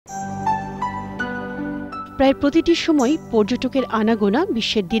প্রায় প্রতিটি সময় পর্যটকের আনাগোনা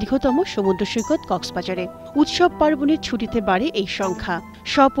বিশ্বের দীর্ঘতম সমুদ্র সৈকত কক্সবাজারে। উৎসব পার্বণের ছুটিতে বাড়ে এই সংখ্যা।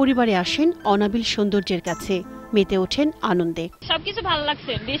 সপরিবারে আসেন অনাবিল সৌন্দর্যের কাছে, মেতে ওঠেন আনন্দে। সবকিছু ভালো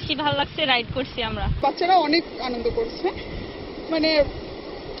লাগছে, বেশি ভালো লাগছে, রাইড করছি আমরা। বাচ্চারা অনেক আনন্দ করছে, মানে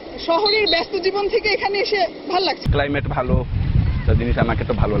শহরের ব্যস্ত জীবন থেকে এখানে এসে ভালো লাগছে। ক্লাইমেট ভালো, জিনিস আমাকে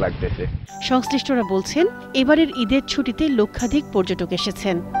তো ভালো লাগতেছে। সংশ্লিষ্টরা বলছেন, এবারের ঈদের ছুটিতে লক্ষাধিক পর্যটক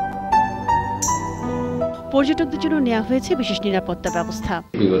এসেছেন। পর্যটকদের জন্য নেওয়া হয়েছে বিশেষ নিরাপত্তা ব্যবস্থা।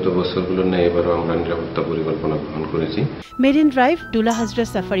 বিগত বছরগুলোর ন্যায় এবারও আমরা নিরাপত্তা পরিকল্পনা গ্রহণ করেছি। Marine drive, ডুলা Hazra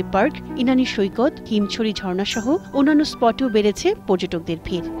safari park, Inani সৈকত, হিমছড়ি ঝর্ণা সহ অন্যান্য স্পটেও বেড়েছে পর্যটকদের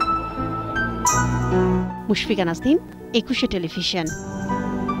ভিড়। মুশফিকা নাজনীন, 21 টেলিভিশন।